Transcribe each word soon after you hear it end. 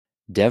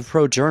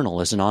DevPro Journal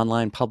is an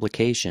online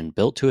publication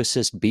built to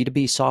assist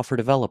B2B software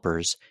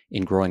developers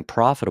in growing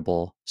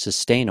profitable,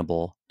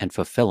 sustainable, and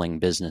fulfilling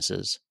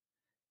businesses.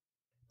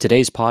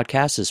 Today's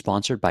podcast is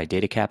sponsored by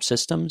DataCap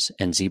Systems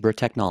and Zebra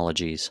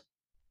Technologies.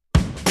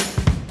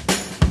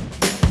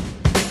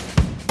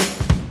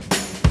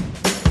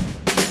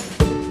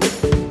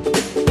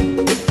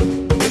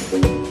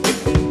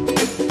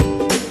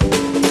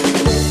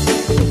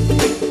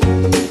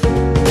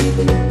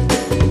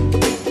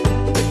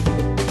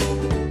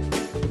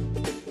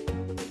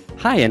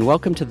 Hi, and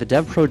welcome to the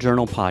DevPro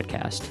Journal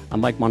podcast. I'm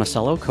Mike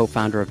Monticello,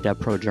 co-founder of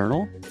DevPro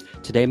Journal.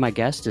 Today, my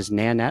guest is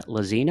Nanette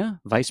Lazina,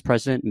 Vice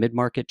President,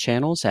 Mid-Market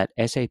Channels at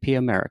SAP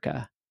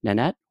America.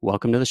 Nanette,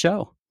 welcome to the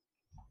show.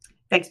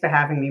 Thanks for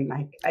having me,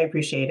 Mike. I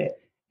appreciate it.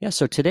 Yeah,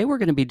 so today we're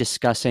going to be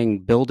discussing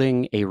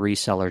building a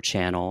reseller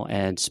channel,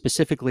 and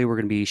specifically we're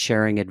going to be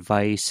sharing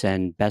advice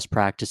and best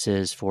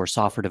practices for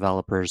software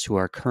developers who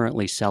are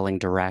currently selling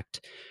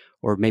direct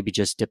or maybe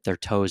just dip their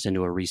toes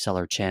into a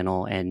reseller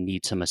channel and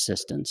need some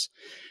assistance.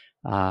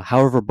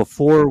 However,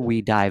 before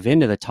we dive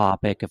into the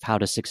topic of how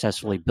to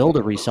successfully build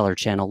a reseller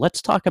channel, let's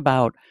talk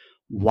about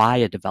why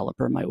a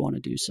developer might want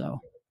to do so.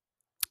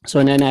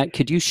 So, Nanette,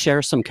 could you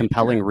share some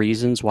compelling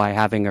reasons why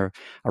having a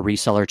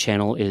reseller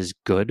channel is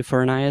good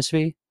for an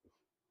ISV?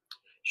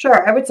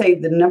 Sure. I would say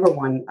the number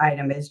one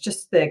item is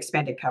just the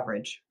expanded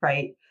coverage,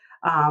 right?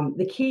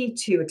 The key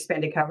to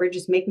expanded coverage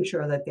is making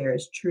sure that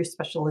there's true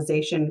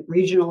specialization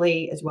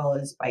regionally as well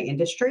as by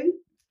industry.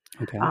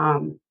 Okay.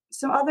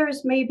 So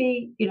others may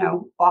be,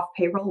 off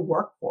payroll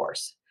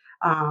workforce.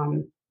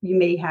 You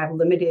may have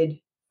limited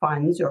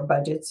funds or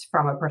budgets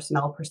from a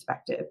personnel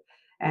perspective,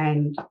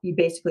 and you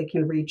basically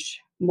can reach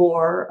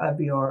more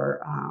of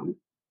your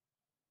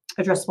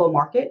addressable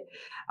market,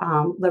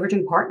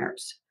 leveraging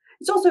partners.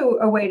 It's also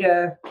a way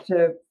to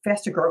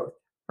faster growth,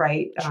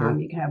 right? Sure.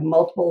 You can have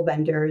multiple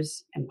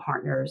vendors and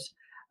partners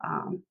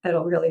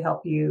that'll really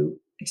help you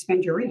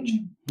expand your reach.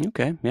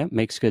 Okay, yeah,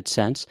 makes good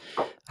sense.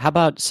 How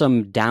about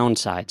some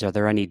downsides? Are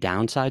there any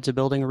downsides of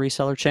building a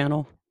reseller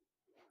channel?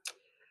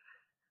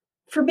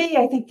 For me,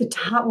 I think the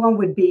top one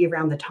would be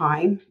around the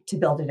time to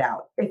build it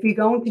out. If you're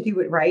going to do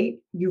it right,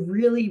 you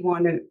really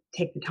want to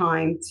take the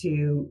time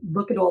to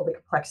look at all the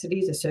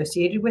complexities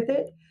associated with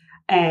it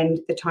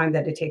and the time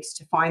that it takes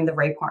to find the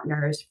right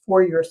partners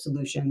for your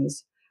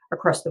solutions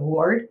across the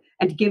board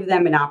and to give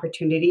them an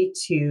opportunity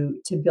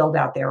to build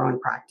out their own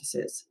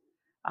practices.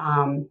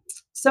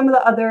 Some of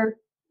the other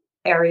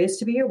areas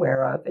to be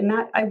aware of, and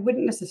I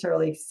wouldn't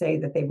necessarily say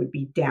that they would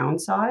be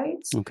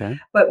downsides, Okay.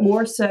 but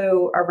more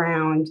so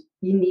around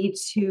you need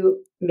to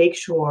make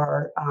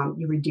sure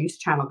you reduce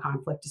channel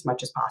conflict as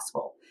much as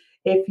possible.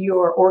 If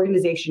your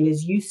organization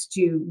is used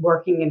to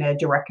working in a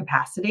direct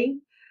capacity,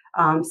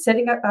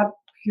 setting up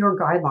your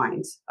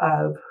guidelines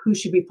of who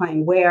should be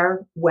playing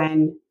where,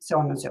 when, so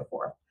on and so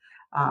forth.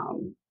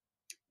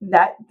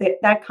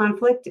 That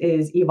conflict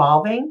is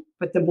evolving,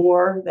 but the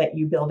more that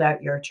you build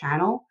out your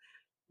channel,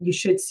 you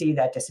should see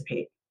that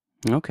dissipate.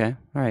 Okay.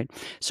 All right.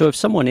 So if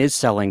someone is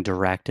selling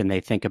direct and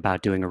they think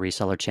about doing a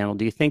reseller channel,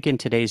 do you think in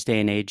today's day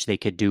and age they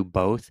could do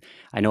both?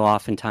 I know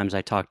oftentimes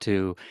I talk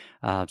to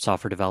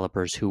software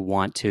developers who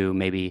want to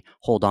maybe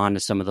hold on to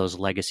some of those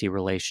legacy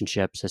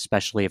relationships,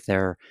 especially if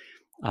they're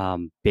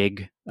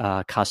big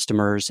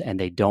customers and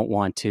they don't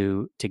want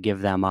to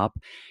give them up.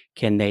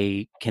 Can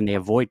they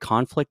avoid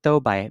conflict though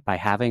by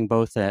having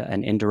both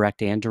an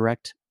indirect and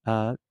direct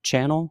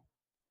channel?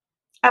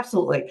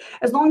 Absolutely.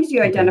 As long as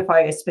you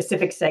identify a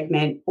specific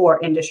segment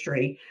or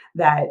industry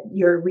that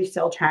your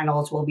resale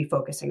channels will be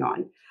focusing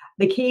on.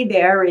 The key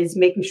there is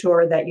making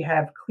sure that you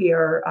have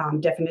clear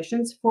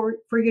definitions for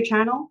your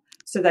channel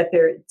so that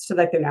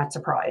they're not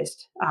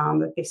surprised,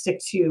 that they stick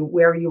to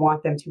where you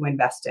want them to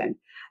invest in.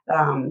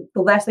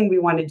 The last thing we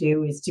want to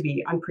do is to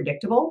be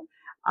unpredictable.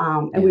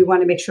 And we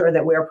want to make sure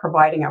that we're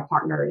providing our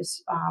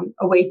partners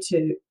a way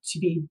to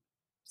be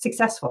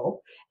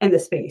successful in the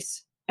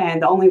space.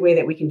 And the only way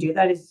that we can do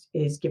that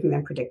is giving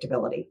them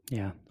predictability.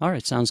 Yeah. All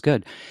right. Sounds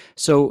good.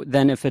 So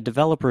then if a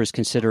developer is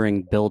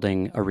considering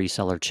building a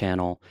reseller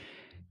channel,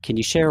 can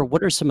you share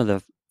what are some of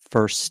the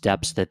first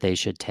steps that they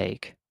should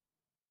take?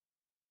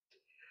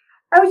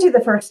 I would say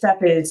the first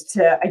step is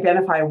to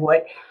identify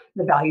what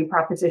the value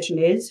proposition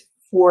is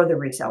for the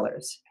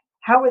resellers.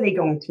 How are they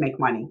going to make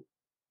money?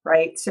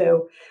 Right?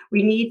 So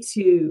we need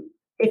to,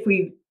 if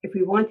we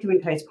want to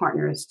entice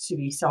partners to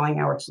be selling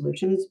our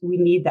solutions, we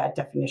need that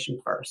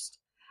definition first.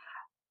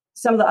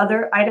 Some of the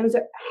other items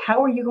are,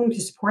 how are you going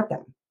to support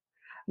them?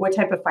 What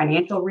type of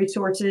financial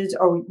resources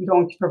are you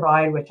going to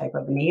provide? What type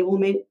of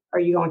enablement are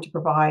you going to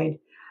provide?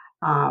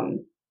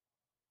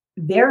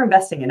 They're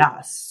investing in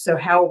us. So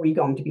how are we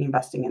going to be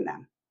investing in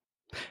them?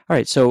 All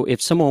right. So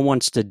if someone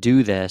wants to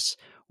do this,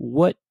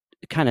 what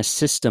kind of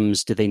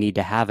systems do they need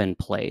to have in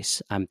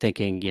place? I'm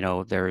thinking,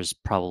 there's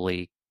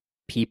probably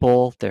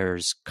people,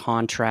 there's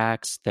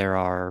contracts, there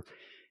are,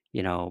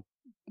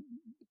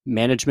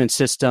 management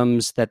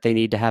systems that they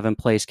need to have in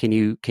place. Can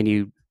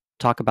you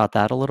talk about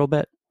that a little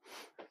bit?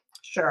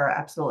 Sure,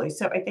 absolutely.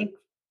 So I think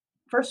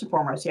first and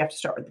foremost, you have to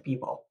start with the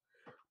people.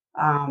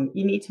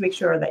 You need to make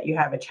sure that you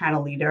have a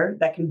channel leader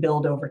that can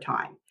build over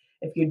time.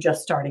 If you're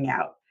just starting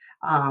out,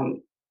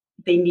 um,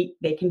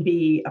 they can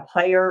be a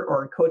player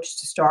or a coach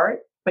to start,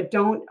 but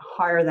don't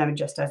hire them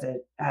just as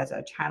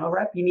a channel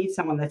rep. You need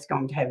someone that's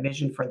going to have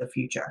vision for the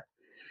future.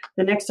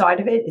 The next side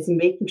of it is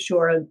making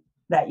sure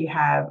that you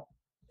have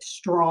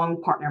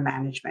strong partner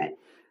management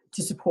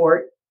to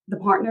support the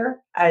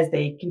partner as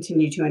they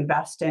continue to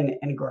invest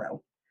and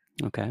grow.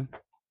 Okay.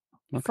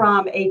 Okay.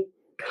 From a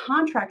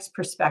contracts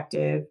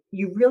perspective,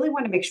 you really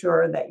want to make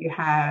sure that you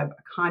have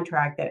a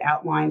contract that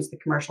outlines the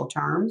commercial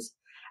terms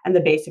and the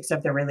basics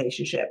of the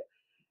relationship,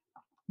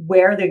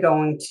 where they're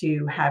going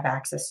to have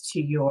access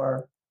to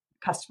your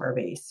customer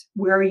base,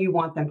 where you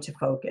want them to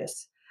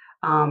focus,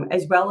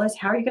 as well as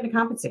how are you going to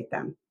compensate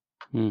them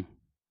Mm,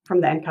 from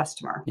the end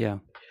customer. yeah.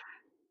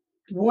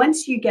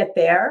 Once you get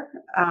there,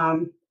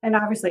 and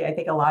obviously, I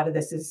think a lot of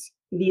this is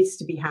needs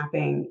to be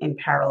happening in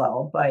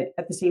parallel, but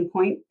at the same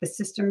point, the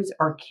systems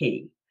are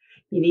key.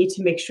 You need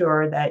to make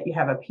sure that you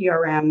have a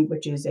PRM,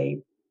 which is a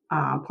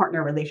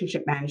partner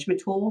relationship management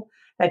tool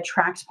that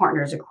tracks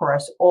partners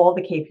across all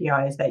the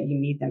KPIs that you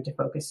need them to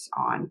focus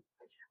on.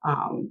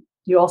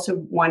 You also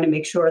want to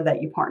make sure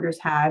that your partners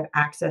have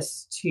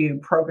access to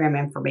program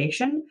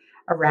information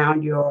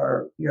around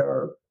your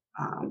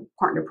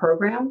partner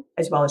program,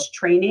 as well as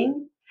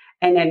training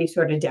and any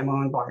sort of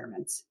demo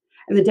environments.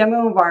 And the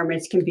demo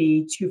environments can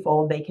be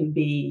twofold. They can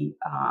be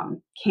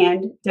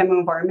canned demo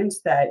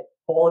environments that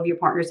all of your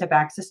partners have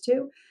access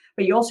to,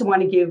 but you also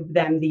want to give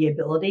them the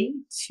ability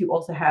to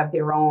also have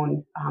their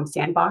own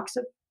sandbox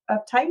of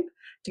type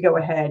to go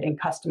ahead and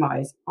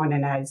customize on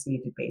an as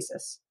needed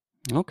basis.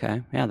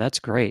 Okay. Yeah, that's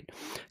great.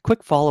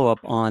 Quick follow-up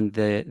on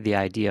the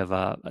idea of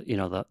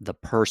the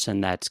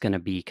person that's going to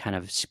be kind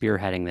of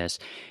spearheading this.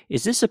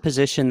 Is this a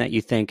position that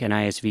you think an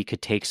ISV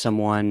could take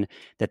someone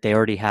that they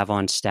already have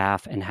on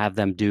staff and have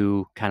them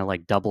do kind of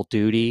like double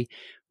duty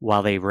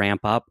while they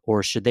ramp up,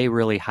 or should they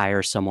really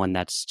hire someone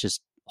that's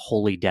just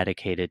wholly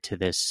dedicated to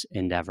this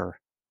endeavor?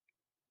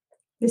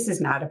 This is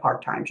not a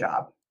part time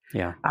job.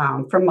 Yeah.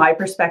 From my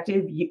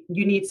perspective, you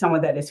need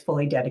someone that is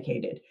fully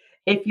dedicated.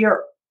 If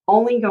you're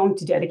only going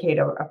to dedicate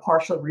a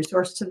partial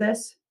resource to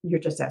this, you're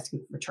just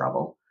asking for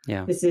trouble.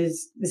 Yeah. This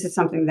is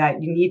something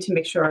that you need to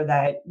make sure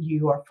that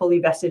you are fully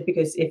vested,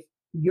 because if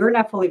you're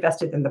not fully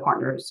vested, then the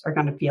partners are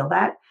going to feel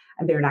that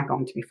and they're not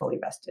going to be fully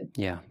vested.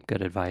 Yeah,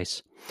 good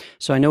advice.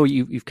 So I know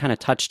you've kind of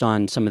touched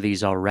on some of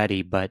these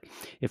already, but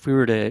if we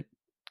were to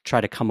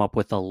try to come up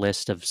with a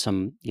list of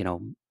some,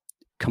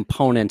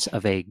 components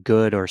of a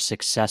good or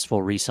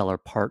successful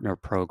reseller partner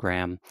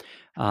program,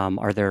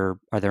 are there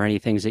any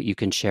things that you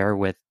can share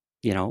with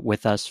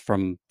us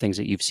from things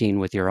that you've seen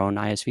with your own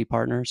ISV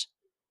partners?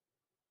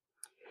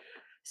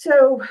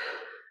 So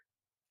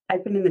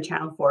I've been in the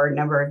channel for a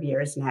number of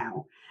years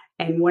now.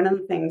 And one of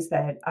the things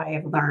that I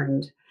have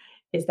learned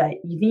is that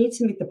you need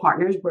to meet the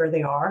partners where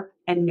they are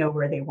and know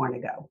where they want to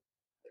go,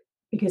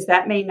 because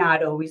that may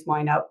not always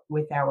line up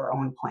with our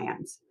own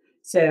plans.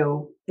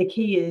 So the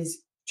key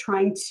is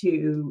trying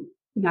to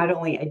not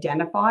only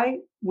identify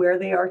where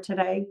they are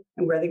today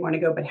and where they want to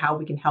go, but how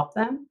we can help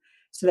them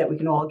so that we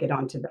can all get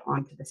onto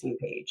the same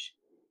page.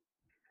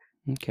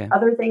 Okay.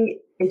 Other thing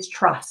is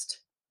trust.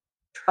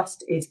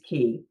 Trust is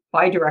key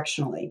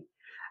bidirectionally.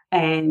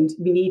 And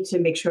we need to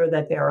make sure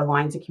that there are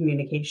lines of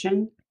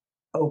communication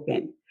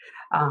open.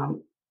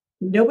 Um,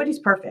 Nobody's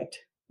perfect.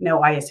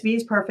 No ISV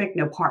is perfect.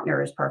 No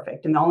partner is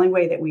perfect. And the only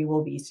way that we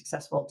will be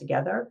successful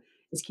together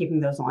is keeping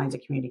those lines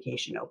of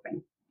communication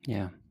open.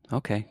 Yeah.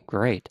 Okay,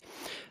 great.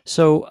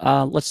 So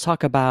let's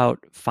talk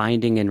about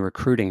finding and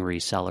recruiting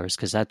resellers,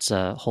 because that's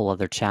a whole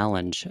other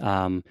challenge.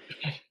 I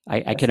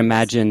Yes, can it is.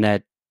 imagine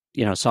that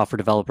software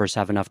developers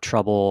have enough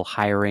trouble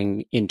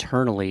hiring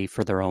internally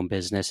for their own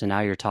business, and now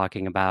you're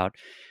talking about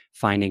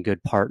finding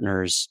good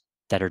partners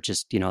that are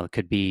just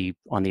could be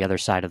on the other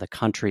side of the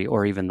country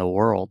or even the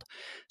world.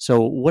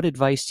 So, what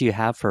advice do you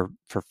have for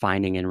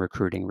finding and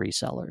recruiting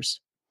resellers?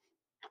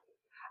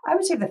 I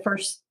would say the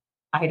first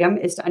item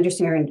is to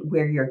understand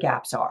where your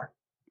gaps are.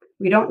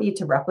 We don't need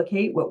to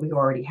replicate what we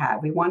already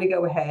have. We want to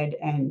go ahead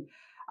and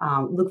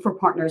look for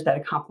partners that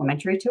are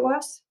complementary to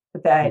us,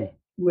 but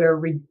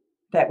Mm,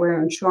 that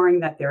we're ensuring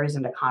that there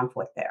isn't a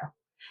conflict there.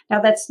 Now,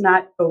 that's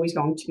not always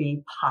going to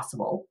be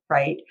possible,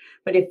 right?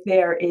 But if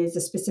there is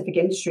a specific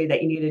industry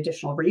that you need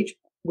additional reach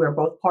where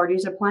both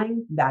parties are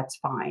playing, that's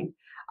fine.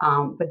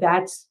 But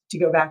that's to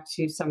go back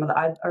to some of the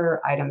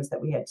other items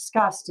that we had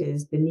discussed,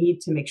 is the need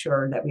to make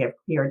sure that we have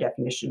clear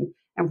definition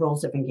and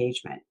rules of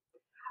engagement.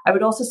 I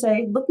would also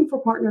say looking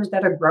for partners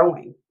that are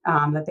growing,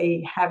 that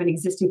they have an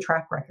existing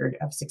track record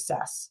of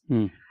success.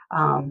 mm,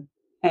 Um,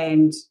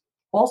 and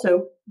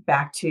also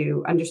back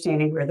to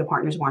understanding where the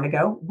partners want to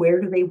go, where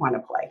do they want to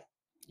play?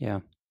 yeah.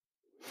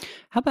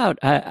 How about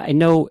I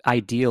know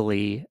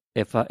ideally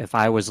if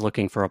I was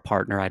looking for a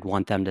partner, I'd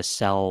want them to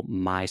sell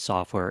my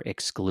software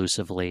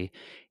exclusively.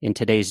 In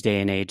today's day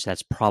and age,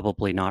 that's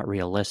probably not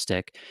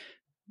realistic.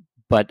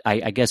 But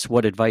I guess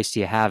what advice do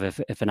you have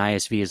if an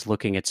ISV is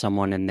looking at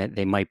someone and that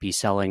they might be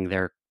selling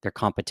their their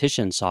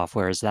competition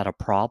software. Is that a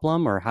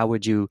problem, or how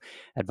would you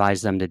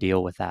advise them to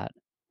deal with that?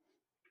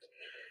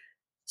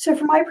 So,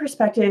 from my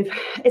perspective,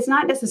 it's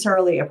not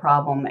necessarily a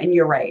problem. And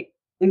you're right.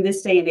 In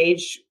this day and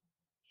age,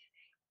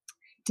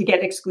 to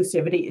get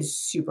exclusivity is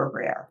super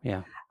rare.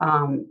 Yeah.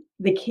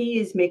 The key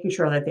is making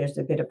sure that there's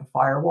a bit of a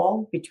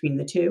firewall between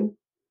the two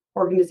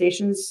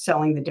organizations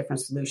selling the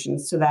different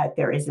solutions so that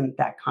there isn't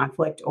that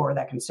conflict or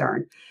that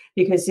concern.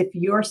 Because if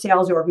your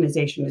sales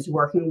organization is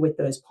working with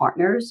those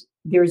partners,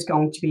 there's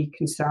going to be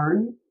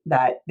concern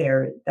that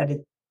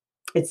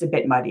it's a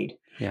bit muddied.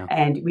 Yeah.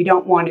 And we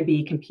don't want to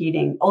be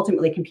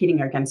ultimately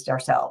competing against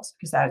ourselves,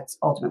 because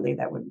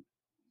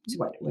is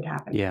what would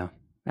happen. Yeah.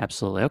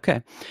 Absolutely.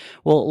 Okay.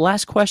 Well,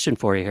 last question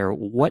for you here.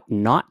 What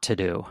not to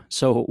do?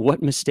 So,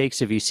 what mistakes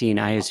have you seen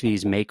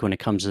ISVs make when it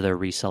comes to their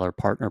reseller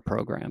partner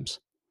programs?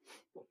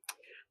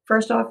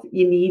 First off,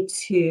 you need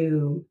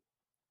to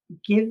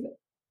give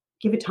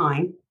give it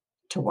time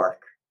to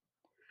work.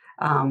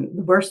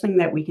 The worst thing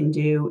that we can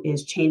do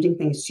is changing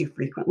things too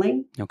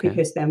frequently, Okay.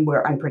 because then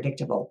we're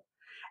unpredictable.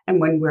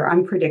 And when we're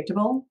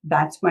unpredictable,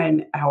 that's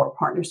when our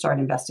partners start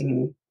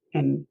investing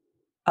in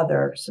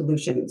other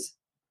solutions.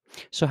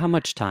 So, how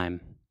much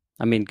time?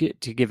 I mean,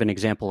 to give an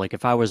example, like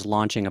if I was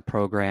launching a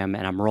program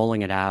and I'm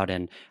rolling it out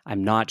and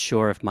I'm not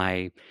sure if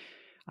I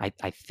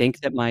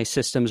think that my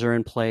systems are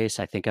in place,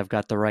 I think I've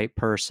got the right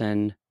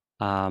person,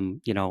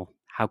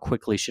 how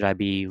quickly should I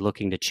be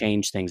looking to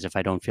change things if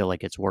I don't feel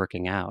like it's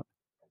working out?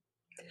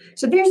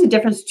 So there's a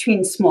difference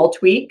between small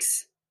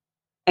tweaks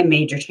and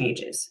major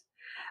changes.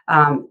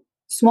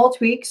 Small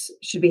tweaks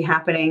should be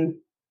happening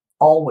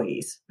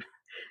always,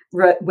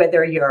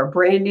 whether you're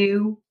brand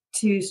new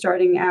to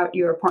starting out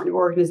your partner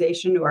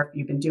organization or if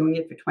you've been doing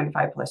it for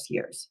 25 plus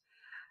years.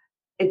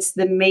 It's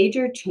the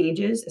major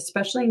changes,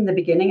 especially in the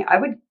beginning. I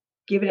would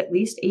give it at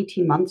least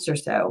 18 months or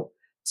so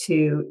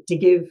to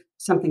give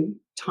something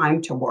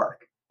time to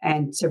work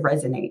and to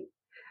resonate.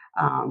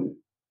 Um,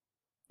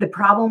 the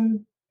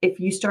problem, if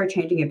you start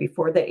changing it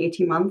before that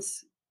 18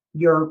 months,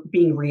 you're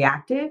being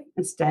reactive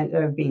instead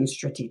of being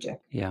strategic.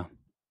 Yeah.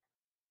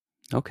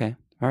 Okay.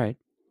 All right.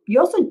 You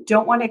also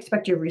don't want to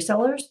expect your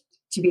resellers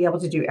to be able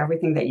to do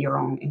everything that your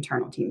own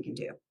internal team can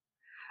do.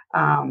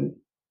 Um,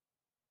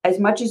 as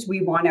much as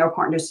we want our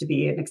partners to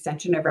be an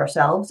extension of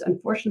ourselves,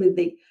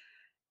 unfortunately,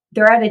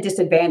 they're at a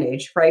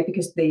disadvantage, right?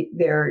 Because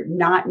they're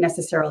not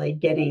necessarily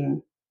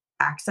getting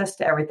access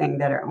to everything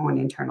that our own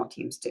internal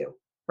teams do,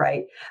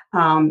 right?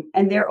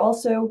 And they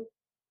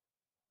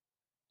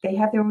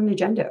have their own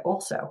agenda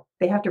also.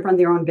 They have to run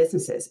their own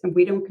businesses, and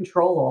we don't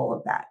control all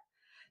of that.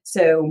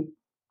 So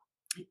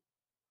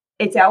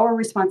it's our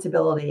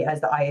responsibility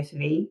as the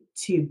ISV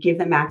to give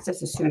them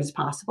access as soon as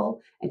possible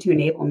and to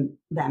enable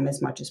them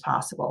as much as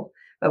possible.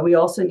 But we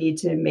also need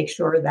to make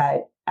sure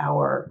that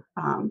our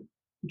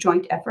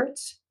joint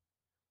efforts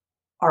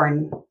are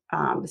in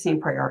the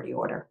same priority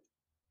order.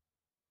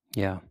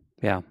 Yeah.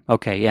 Yeah.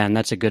 Okay. Yeah. And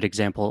that's a good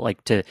example,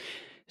 like to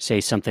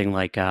say something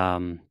like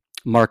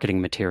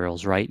marketing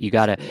materials, right?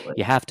 Absolutely.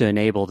 You have to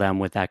enable them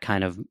with that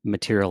kind of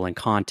material and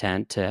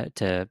content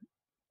to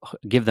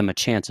give them a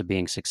chance of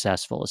being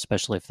successful,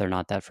 especially if they're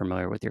not that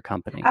familiar with your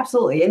company.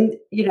 Absolutely. And,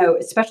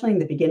 especially in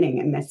the beginning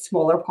and the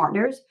smaller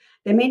partners,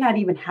 they may not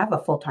even have a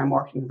full-time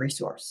marketing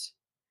resource,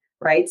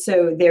 right?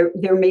 So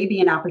there may be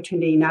an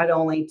opportunity not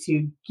only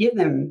to give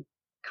them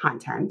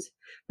content,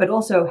 but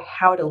also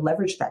how to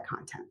leverage that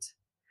content.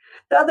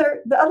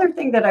 The other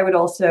thing that I would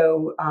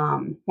also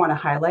want to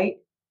highlight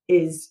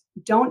is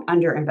don't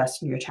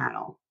underinvest in your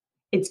channel.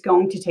 It's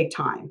going to take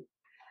time,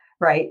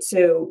 right?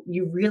 So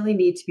you really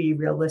need to be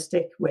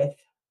realistic with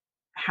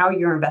how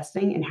you're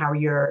investing and how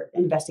you're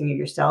investing in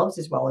yourselves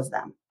as well as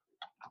them.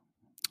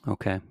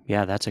 Okay.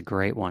 Yeah, that's a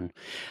great one.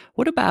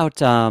 What about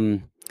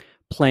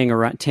playing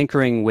around,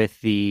 tinkering with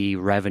the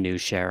revenue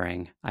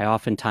sharing? I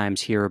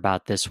oftentimes hear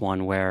about this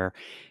one where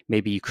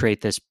maybe you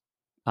create this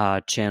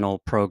channel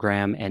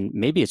program and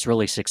maybe it's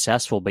really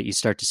successful, but you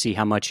start to see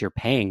how much you're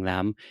paying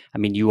them. I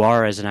mean, you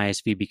are as an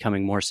ISV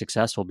becoming more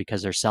successful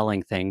because they're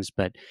selling things,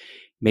 but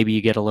maybe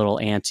you get a little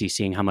antsy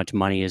seeing how much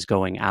money is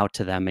going out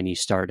to them and you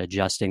start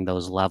adjusting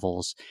those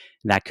levels.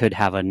 That could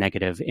have a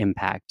negative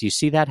impact. Do you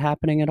see that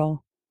happening at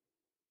all?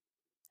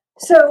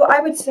 So I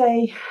would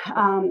say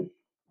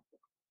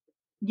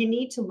you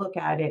need to look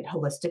at it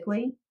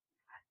holistically.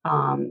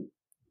 Um,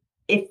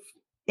 if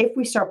if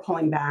we start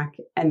pulling back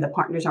and the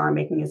partners aren't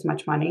making as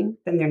much money,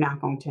 then they're not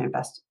going to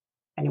invest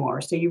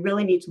anymore. So you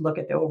really need to look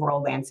at the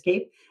overall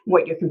landscape,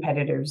 what your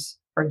competitors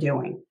are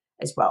doing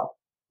as well.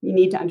 You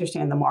need to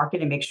understand the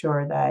market and make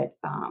sure that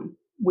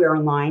we're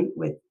in line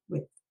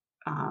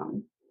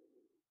um,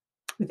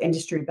 with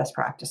industry best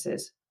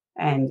practices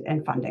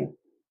and funding.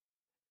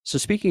 So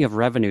speaking of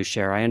revenue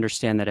share, I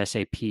understand that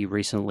SAP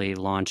recently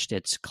launched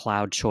its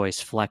Cloud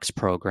Choice Flex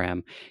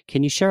program.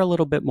 Can you share a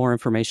little bit more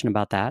information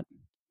about that?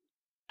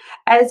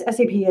 As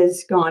SAP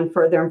has gone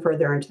further and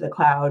further into the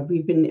cloud,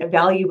 we've been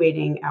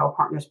evaluating our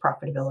partners'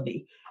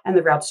 profitability and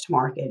the routes to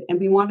market. And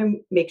we want to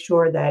make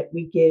sure that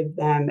we give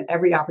them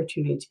every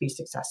opportunity to be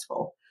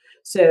successful.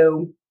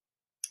 So,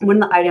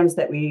 one of the items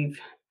that we've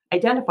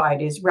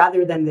identified is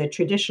rather than the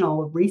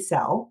traditional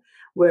resell,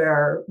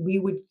 where we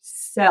would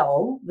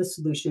sell the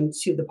solution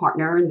to the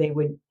partner and they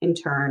would in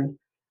turn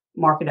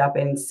mark it up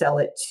and sell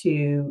it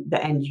to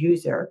the end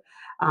user.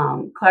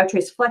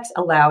 CloudTrace Flex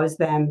allows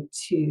them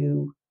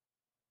to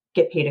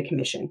get paid a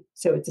commission.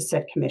 So it's a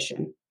set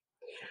commission.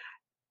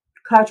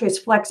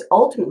 CloudTrace Flex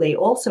ultimately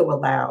also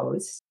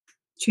allows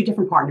two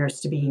different partners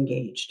to be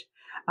engaged.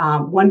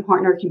 One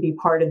partner can be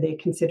part of the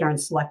consider and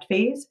select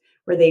phase,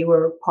 where they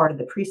were part of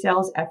the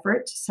pre-sales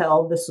effort to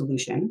sell the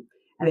solution,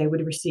 and they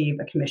would receive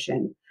a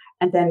commission.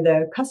 And then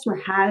the customer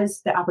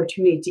has the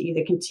opportunity to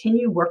either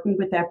continue working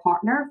with that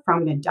partner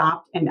from an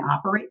adopt and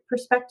operate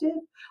perspective,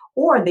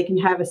 or they can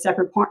have a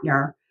separate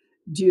partner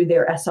do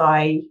their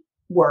SI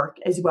work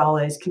as well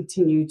as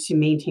continue to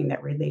maintain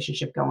that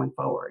relationship going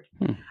forward.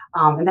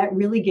 And that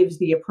really gives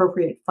the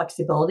appropriate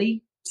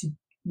flexibility to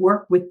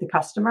work with the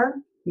customer,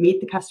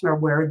 meet the customer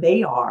where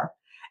they are,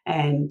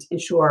 and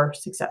ensure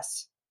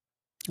success.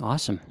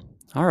 Awesome.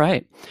 All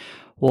right.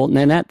 Well,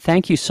 Nanette,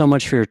 thank you so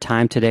much for your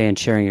time today and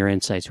sharing your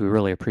insights. We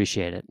really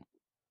appreciate it.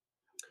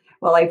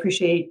 Well, I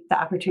appreciate the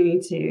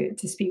opportunity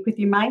to speak with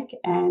you, Mike,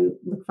 and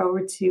look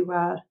forward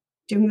to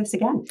doing this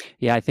again.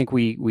 Yeah, I think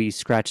we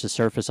scratched the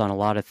surface on a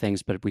lot of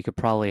things, but we could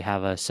probably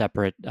have a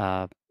separate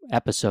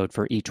episode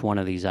for each one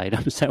of these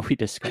items that we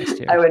discussed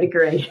here. I would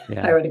agree.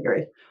 Yeah. I would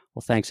agree.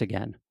 Well, thanks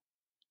again.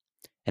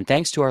 And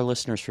thanks to our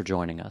listeners for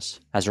joining us.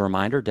 As a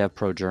reminder,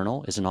 DevPro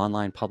Journal is an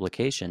online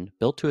publication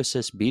built to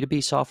assist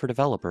B2B software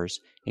developers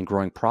in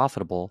growing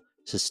profitable,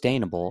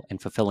 sustainable,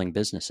 and fulfilling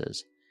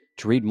businesses.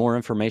 To read more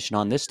information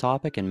on this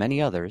topic and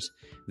many others,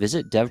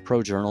 visit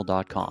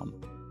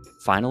devprojournal.com.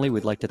 Finally,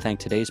 we'd like to thank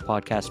today's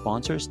podcast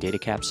sponsors,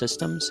 DataCap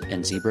Systems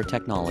and Zebra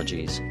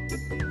Technologies.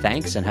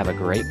 Thanks and have a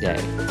great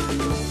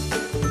day.